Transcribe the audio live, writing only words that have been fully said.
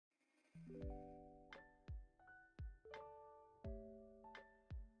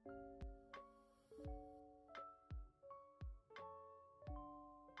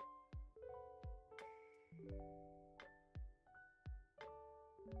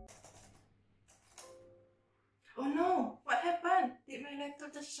Oh no! What happened? Did my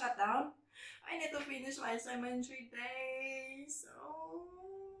laptop just shut down? I need to finish my assignment in 3 days. Oh.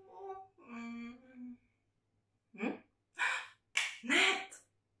 Nat!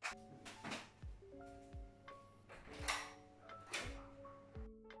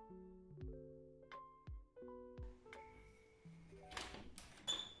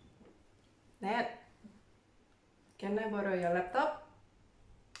 Nat, can I borrow your laptop?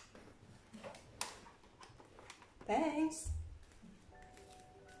 Thanks.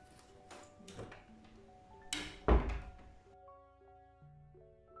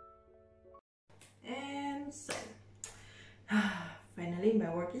 And send. Finally,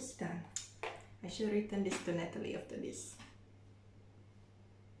 my work is done. I should return this to Natalie after this.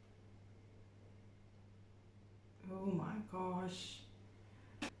 Oh my gosh.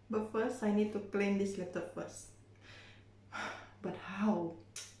 But first, I need to clean this laptop first. But how?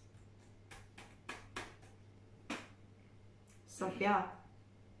 Sophia,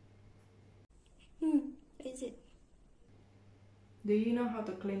 What is it? do you know how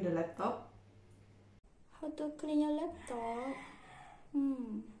to clean the laptop? How to clean your laptop?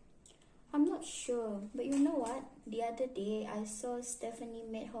 I'm not sure, but you know what? The other day I saw Stephanie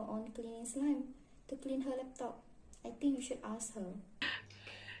made her own cleaning slime to clean her laptop. I think you should ask her.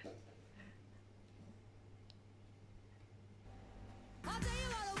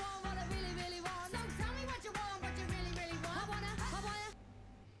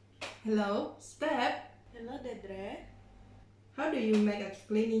 Hello, Steph. Hello, DIadre. How do you make a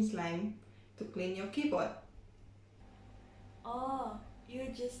cleaning slime to clean your keyboard? Oh, you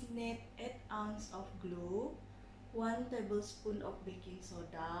just need 8 ounces of glue, 1 tablespoon of baking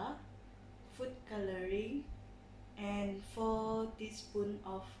soda, food coloring, and 4 teaspoons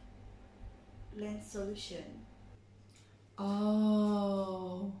of lens solution.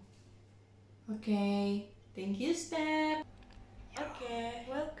 Oh, okay. Thank you, Steph. Okay,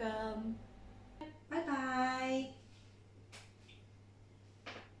 welcome. Bye-bye.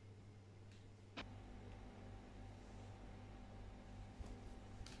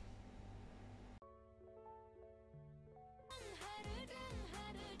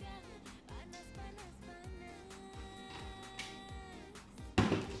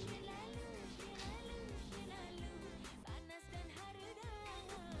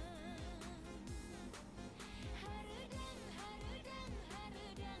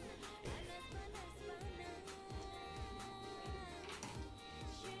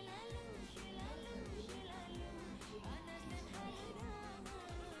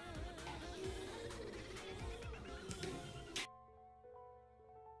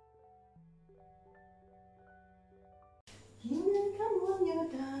 Come on,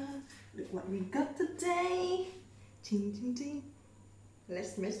 Yoda. Look what we got today. Ting, ting, ting.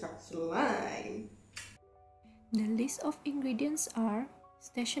 Let's make some slime. The list of ingredients are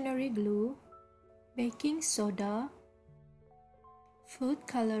stationery glue, baking soda, food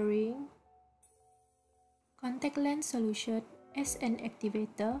coloring, contact lens solution as an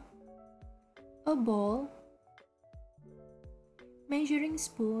activator, a bowl, measuring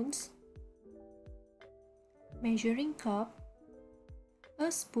spoons, measuring cup,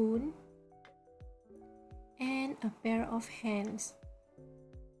 a spoon, and a pair of hands.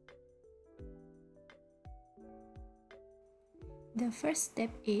 The first step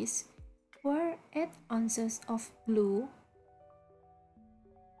is pour 8 ounces of glue,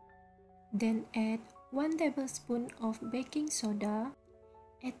 then add 1 tablespoon of baking soda,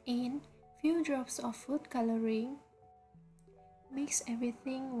 add in few drops of food coloring, mix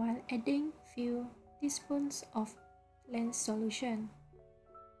everything while adding few teaspoons of lens solution.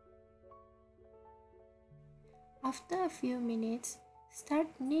 After a few minutes, start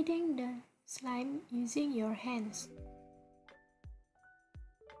kneading the slime using your hands.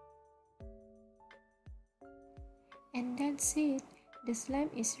 And that's it, the slime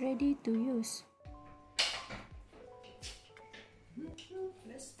is ready to use.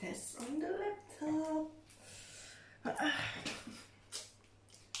 Let's test on the laptop.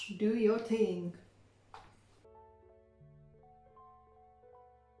 Do your thing.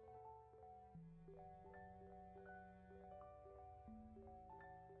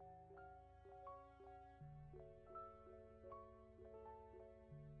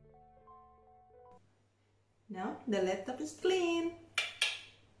 Now the laptop is clean.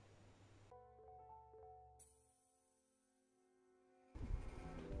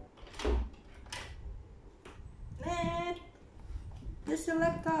 Nat, here's your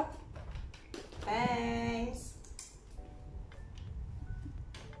laptop. Thanks.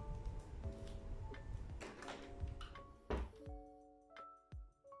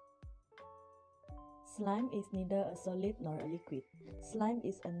 Slime is neither a solid nor a liquid. Slime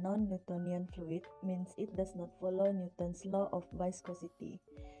is a non-Newtonian fluid, means it does not follow Newton's law of viscosity.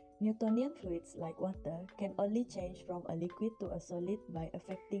 Newtonian fluids, like water, can only change from a liquid to a solid by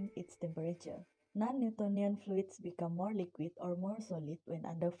affecting its temperature. Non-Newtonian fluids become more liquid or more solid when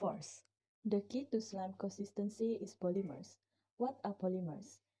under force. The key to slime consistency is polymers. What are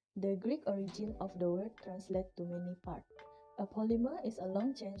polymers? The Greek origin of the word translates to many parts. A polymer is a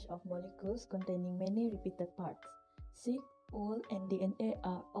long chain of molecules containing many repeated parts. Silk, wool, and DNA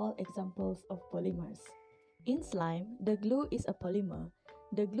are all examples of polymers. In slime, the glue is a polymer.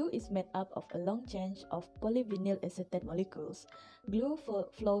 The glue is made up of a long chain of polyvinyl acetate molecules. Glue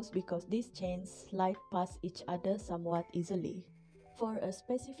flows because these chains slide past each other somewhat easily. For a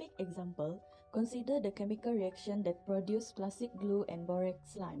specific example, consider the chemical reaction that produces classic glue and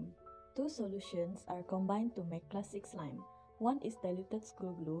borax slime. Two solutions are combined to make classic slime. One is diluted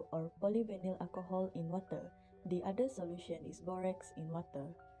school glue or polyvinyl alcohol in water. The other solution is borax in water.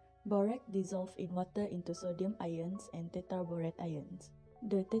 Borax dissolves in water into sodium ions and tetraborate ions.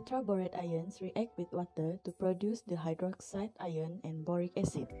 The tetraborate ions react with water to produce the hydroxide ion and boric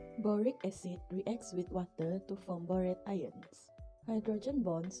acid. Boric acid reacts with water to form borate ions. Hydrogen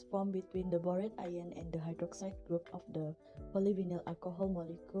bonds form between the borate ion and the hydroxide group of the polyvinyl alcohol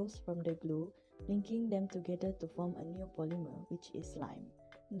molecules from the glue, linking them together to form a new polymer, which is slime.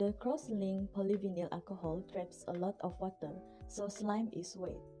 The cross-linked polyvinyl alcohol traps a lot of water, so slime is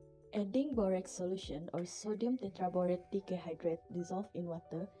wet. Adding borax solution or sodium tetraborate decahydrate dissolved in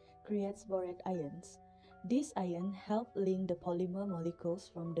water creates borate ions. These ions help link the polymer molecules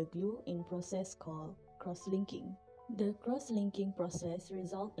from the glue in process called cross-linking. The cross-linking process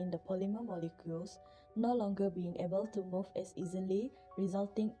results in the polymer molecules no longer being able to move as easily,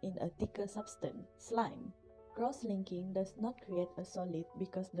 resulting in a thicker substance, slime. Cross-linking does not create a solid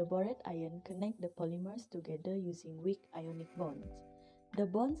because the borate ion connect the polymers together using weak ionic bonds. The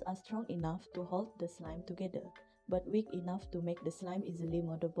bonds are strong enough to hold the slime together, but weak enough to make the slime easily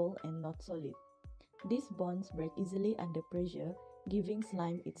moldable and not solid. These bonds break easily under pressure, giving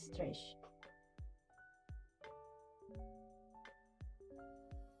slime its stretch.